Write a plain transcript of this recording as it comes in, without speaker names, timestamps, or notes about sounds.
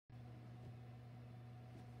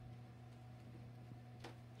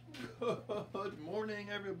Good morning,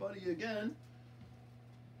 everybody, again.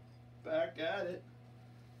 Back at it.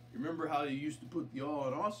 You remember how you used to put the all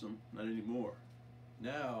in awesome? Not anymore.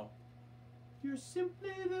 Now, you're simply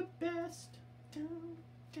the best.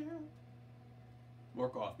 More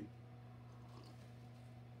coffee.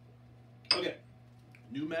 Okay,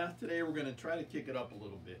 new math today. We're going to try to kick it up a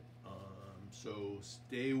little bit. So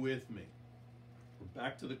stay with me. We're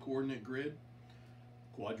back to the coordinate grid,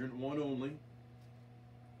 quadrant 1 only.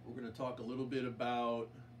 We're going to talk a little bit about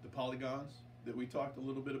the polygons that we talked a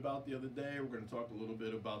little bit about the other day. We're going to talk a little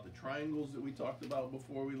bit about the triangles that we talked about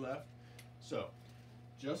before we left. So,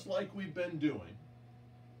 just like we've been doing,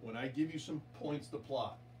 when I give you some points to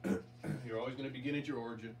plot, you're always going to begin at your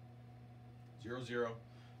origin, 0, 0.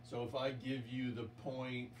 So if I give you the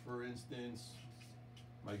point, for instance,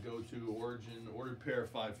 my go-to origin, ordered pair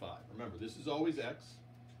 5, 5. Remember, this is always x,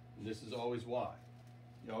 and this is always y.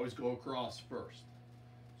 You always go across first.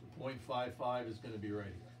 So 0.55 is going to be right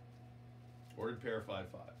here. Ordered pair 5,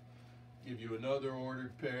 5. Give you another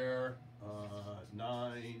ordered pair,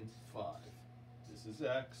 9, 5. This is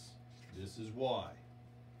x, this is y.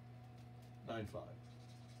 9, 5.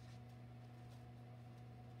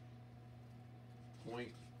 Point.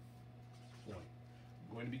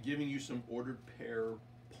 I'm going to be giving you some ordered pair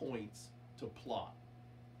points to plot.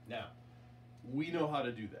 Now, we know how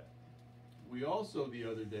to do that. We also, the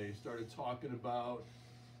other day, started talking about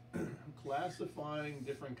classifying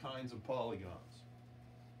different kinds of polygons.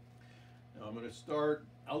 Now, I'm going to start,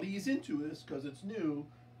 I'll ease into this because it's new,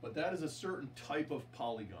 but that is a certain type of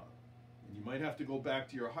polygon. And you might have to go back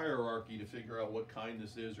to your hierarchy to figure out what kind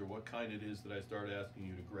this is or what kind it is that I started asking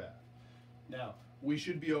you to graph. Now, we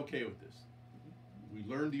should be okay with this. We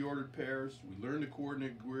learned the ordered pairs, we learned the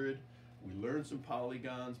coordinate grid, we learned some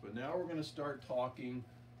polygons, but now we're going to start talking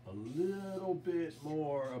a little bit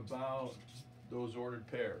more about those ordered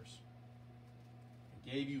pairs. I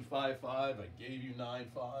gave you 5, 5, I gave you 9,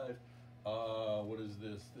 5. What is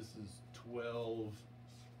this? This is 12,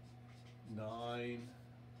 9,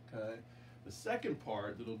 okay? The second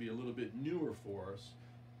part that'll be a little bit newer for us,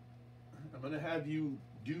 I'm going to have you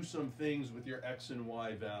do some things with your x and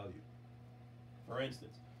y value. For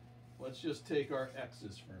instance, let's just take our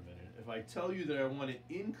x's for a minute. If I tell you that I want to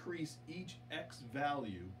increase each x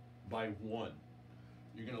value by 1,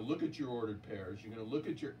 you're going to look at your ordered pairs, you're going to look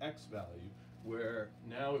at your x value, where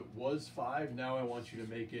now it was 5, now I want you to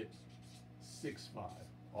make it 6, 5.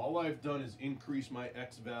 All I've done is increase my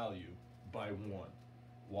x value by 1.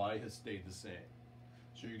 Y has stayed the same.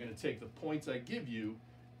 So you're going to take the points I give you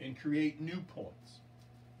and create new points.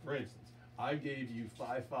 For instance, I gave you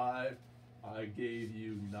 5, 5, I gave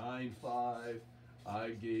you 9, 5, I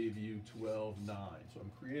gave you 12, 9. So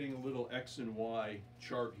I'm creating a little x and y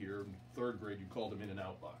chart here. In 3rd grade, you called them in and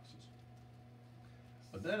out boxes.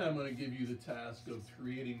 But then I'm going to give you the task of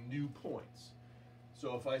creating new points.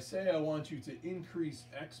 So if I say I want you to increase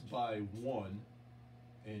x by 1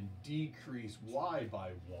 and decrease y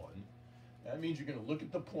by 1, that means you're going to look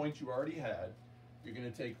at the points you already had. You're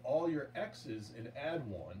going to take all your x's and add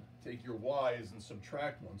 1, take your y's and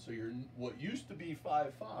subtract 1. So your what used to be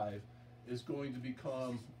 5, 5 is going to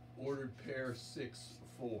become ordered pair 6,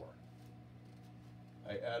 4.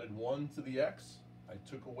 I added 1 to the x, I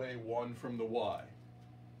took away 1 from the y.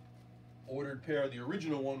 Ordered pair, the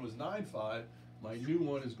original one was 9, 5. My new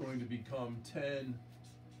one is going to become 10,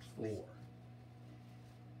 4.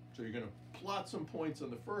 So you're going to plot some points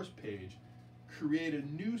on the first page, create a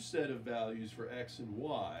new set of values for x and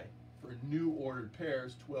y. For new ordered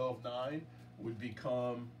pairs, 12, 9 would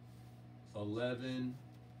become 11,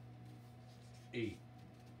 8.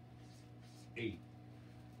 8.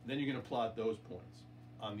 Then you're going to plot those points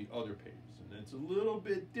on the other pages. And it's a little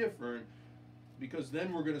bit different because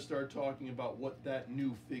then we're going to start talking about what that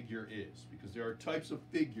new figure is. Because there are types of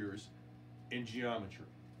figures in geometry.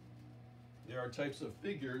 There are types of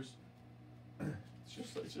figures,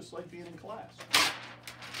 it's just like being in class,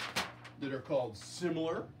 that are called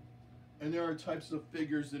similar, and there are types of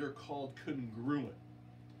figures that are called congruent.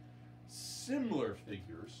 Similar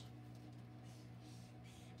figures,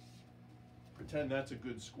 pretend that's a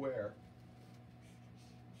good square,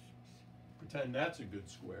 pretend that's a good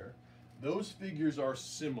square. Those figures are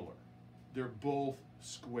similar. They're both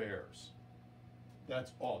squares.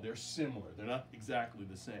 That's all. They're similar. They're not exactly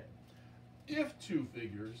the same. If two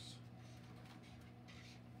figures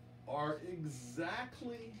are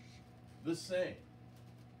exactly the same,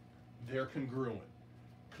 they're congruent.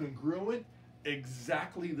 Congruent,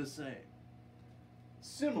 exactly the same.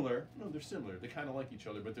 Similar, no, they're similar. They kind of like each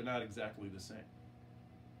other, but they're not exactly the same.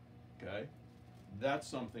 Okay? That's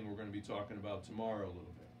something we're going to be talking about tomorrow a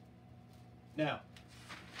little bit. Now,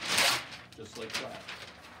 just like that.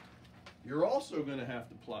 You're also going to have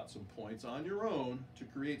to plot some points on your own to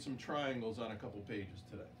create some triangles on a couple pages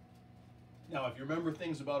today. Now, if you remember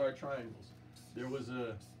things about our triangles, there was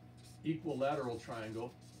a equilateral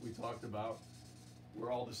triangle we talked about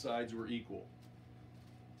where all the sides were equal.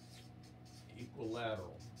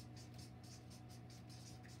 Equilateral.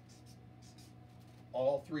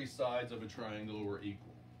 All three sides of a triangle were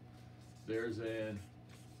equal. There's an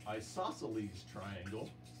isosceles triangle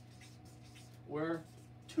where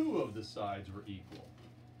two of the sides were equal,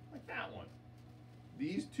 like that one.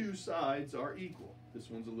 These two sides are equal. This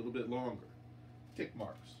one's a little bit longer. Tick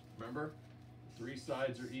marks, remember? Three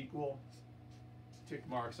sides are equal. Tick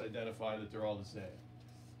marks identify that they're all the same.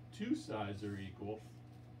 Two sides are equal.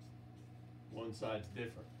 One side's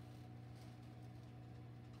different.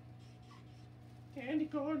 Candy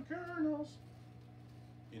corn kernels.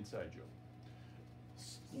 Inside joke.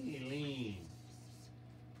 Scalene.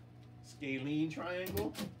 Scalene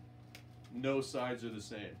triangle. No sides are the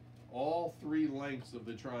same. All three lengths of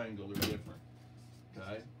the triangle are different.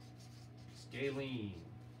 Okay? Scalene.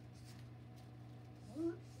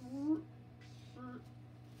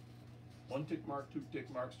 One tick mark, two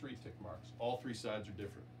tick marks, three tick marks. All three sides are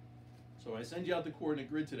different. So I send you out the coordinate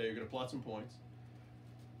grid today. You're going to plot some points.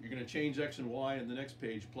 You're going to change X and Y in the next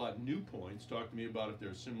page, plot new points. Talk to me about if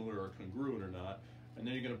they're similar or congruent or not. And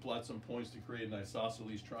then you're going to plot some points to create an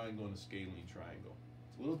isosceles triangle and a scalene triangle.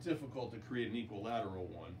 It's a little difficult to create an equilateral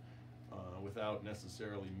one without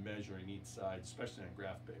necessarily measuring each side, especially on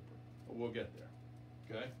graph paper. But we'll get there.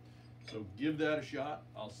 Okay? So give that a shot.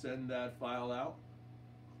 I'll send that file out.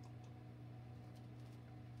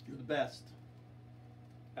 You're the best.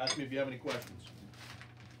 Ask me if you have any questions.